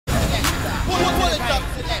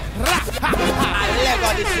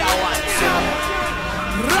what this y'all want.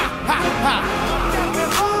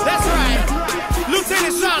 That's right.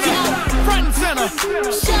 Lieutenant Shawnna, front and center.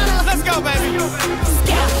 Let's go, baby.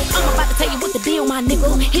 I'm about to tell you what the deal, my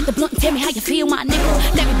nigga. Hit the blunt and tell me how you feel, my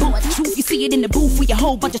nigga. Let me blow the truth, you see it in the booth with your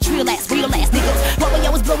whole bunch of trill ass, real ass niggas. What way I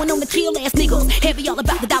was blowing on the kill ass niggas. Heavy all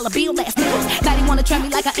about the dollar bill ass niggas. Now they wanna try me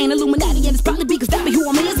like I ain't Illuminati, and it's probably because that be who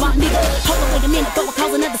I'm is, my nigga. Hold on, wait a minute, before I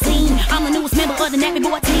cause another scene. I'm the newest member of the nappy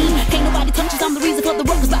boy team. Can't nobody touch us, I'm the reason for the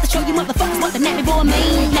ruckus. About to show you motherfuckers what the nappy boy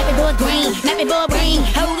mean. Nappy boy green, nappy boy brain.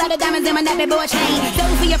 Whole lot of diamonds in my nappy boy chain. So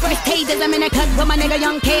for your first taste, I'm in a cut with my nigga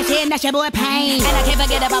Young Cash, yeah, and that's your boy Pain. And I can't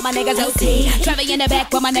forget about my niggas OT. Trevor in the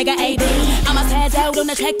back with my nigga AB. I'ma pass out on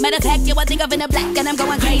the track, matter of fact, yo, I think I'm in the black and I'm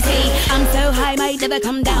going crazy. I'm so high, might never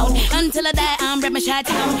come down. Until I die, I'm reppin'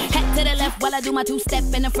 Chi-Town. Head to the left while I do my two-step,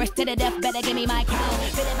 and I'm fresh to the death. Better give me my crown.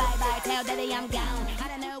 Bye-bye, tell daddy I'm down.